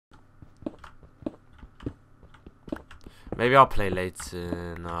Maybe I'll play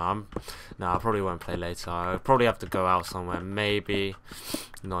later. No, I probably won't play later. I'll probably have to go out somewhere. Maybe.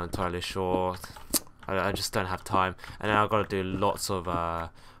 Not entirely sure. I just don't have time. And then I've got to do lots of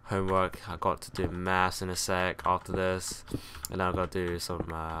homework. I got to do maths in a sec after this. And then I've got to do some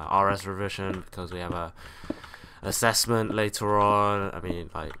RS revision because we have a assessment later on. I mean,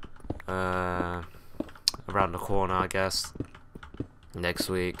 like, around the corner, I guess. Next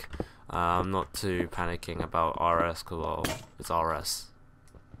week. I'm not too panicking about RS because, well, it's RS.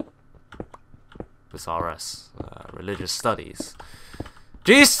 It's RS. Religious studies.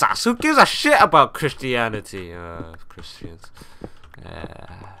 Jesus, who gives a shit about Christianity? Christians.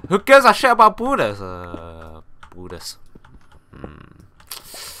 Who gives a shit about Buddhists? Buddhists.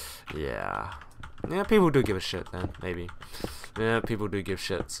 Yeah. Yeah, people do give a shit then, maybe. Yeah, people do give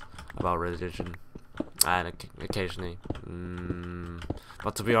shits about religion. And occasionally.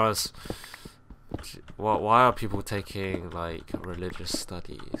 But to be honest, why are people taking like religious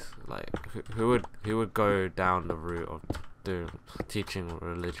studies? Like, who would go down the route of teaching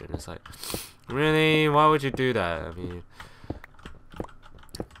religion? It's like, really? Why would you do that? I mean,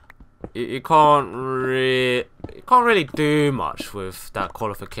 you can't really do much with that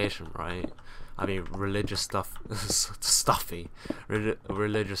qualification, right? I mean, religious stuff,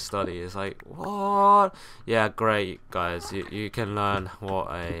 religious study is like, what? Yeah, great, guys. You can learn how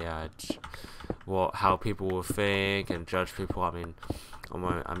people will think and judge people. I mean,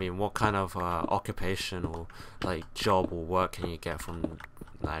 what kind of occupation or like job or work can you get from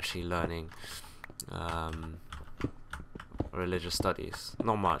actually learning religious studies?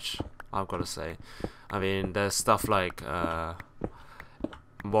 Not much, I've got to say. I mean, there's stuff like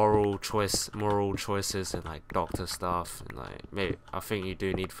moral choices and like doctor stuff, and like maybe I think you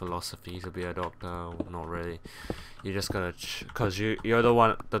do need philosophy to be a doctor. Or not really. You just gotta because you're the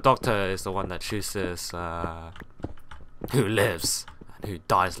one. The doctor is the one that chooses who lives and who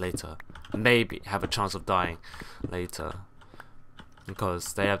dies later. Maybe have a chance of dying later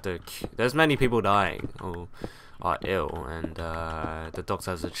because they have to. There's many people dying or are ill, and the doctor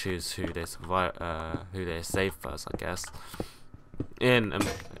has to choose who they save first, I guess. In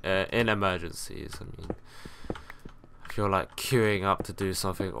emergencies, I mean, if you're like queuing up to do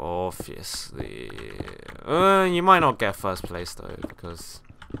something, obviously, you might not get first place though, because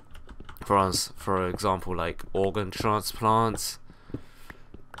for example, like organ transplants,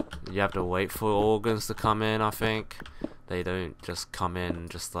 you have to wait for organs to come in. I think they don't just come in,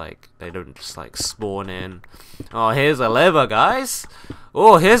 they don't just like spawn in. Oh, here's a liver, guys.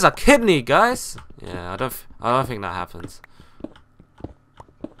 Oh, here's a kidney, guys. Yeah, I don't think that happens.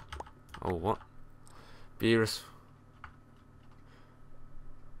 Oh, what? Because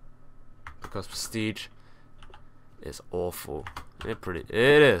prestige is awful. It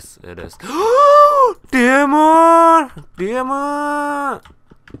is. Demon.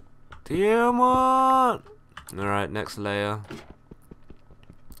 Alright, next layer.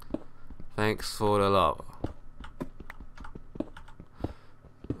 Thanks for the love.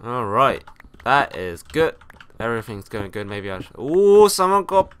 Alright, that is good. Everything's going good. Maybe I should. Oh, someone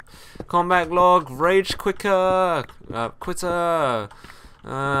got comeback log. Rage quicker. Quitter.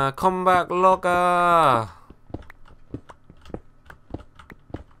 Comeback logger.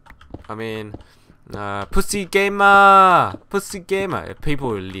 I mean, pussy gamer. Pussy gamer. If people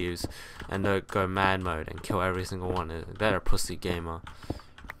will lose and don't go mad mode and kill every single one, they're a pussy gamer.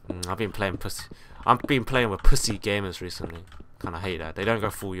 I've been playing with pussy gamers recently. Kind of hate that. They don't go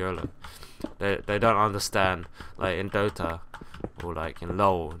full YOLO. They don't understand, like in Dota or like in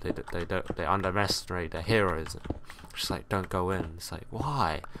LoL, they underestimate their heroes. Just like, don't go in. It's like,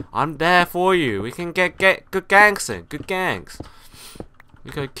 why? I'm there for you. We can get good gangs in, good gangs.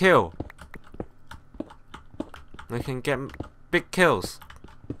 We can kill. We can get big kills.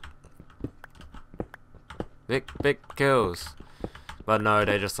 Big kills. But no,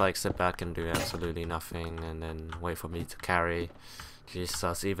 they just like sit back and do absolutely nothing and then wait for me to carry.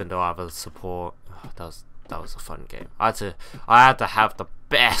 Jesus, even though I have a support, that was a fun game. I had to have the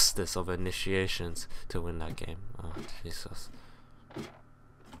bestest of initiations to win that game. Oh, Jesus.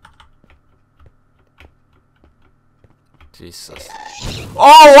 Jesus.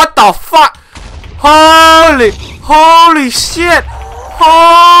 Oh, what the fuck? Holy shit!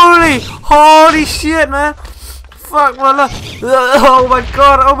 Holy shit, man! Fuck my life! Oh my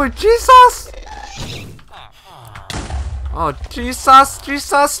god! Oh my Jesus! Oh Jesus!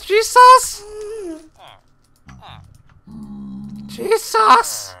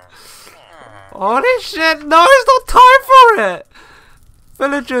 Holy shit! No, it's not time for it!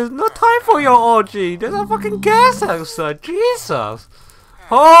 Villagers, no time for your orgy! There's a fucking gas outside! Jesus!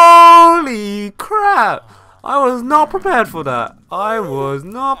 Holy crap! I was not prepared for that. I was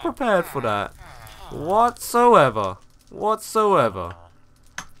not prepared for that. Whatsoever. Whatsoever.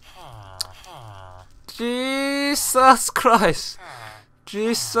 Jesus Christ.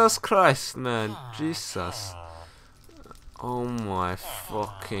 Jesus Christ, man. Jesus. Oh my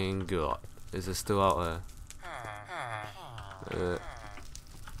fucking god. Is it still out there?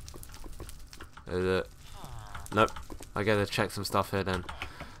 Is it? Nope. I gotta check some stuff here then.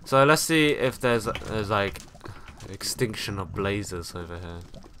 So let's see if there's like extinction of blazers over here.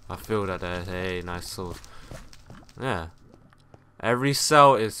 I feel that there's a nice source. Yeah. Every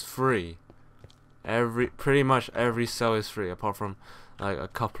cell is free. Pretty much every cell is free, apart from like a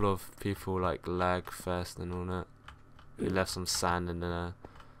couple of people like lag fest and all that. We left some sand in there.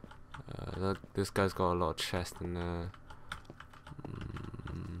 This guy's got a lot of chest in there.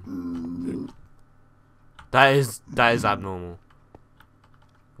 That is abnormal.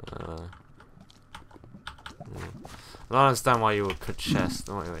 I don't understand why you would put chest.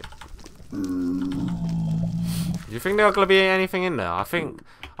 Oh, wait. Do you think there's gonna be anything in there? I think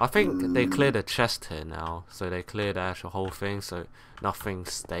they cleared the chest here now, so they cleared the actual whole thing, so nothing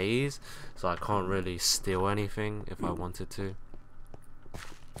stays. So I can't really steal anything if I wanted to,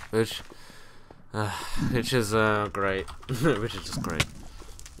 which is great, which is just great.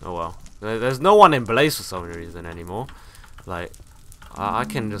 Oh well, there's no one in Blaze for some reason anymore. Like I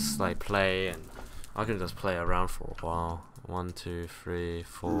can just like play, and I can just play around for a while. 1, 2, 3,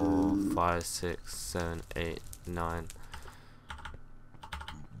 4, 5, 6, 7, 8, 9.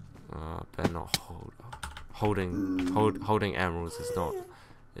 Better not holding emeralds is not.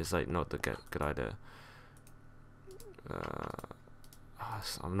 It's like not the good idea.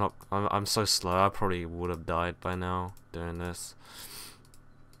 I'm so slow. I probably would have died by now doing this.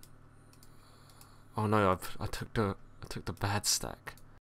 Oh no! I took the bad stack.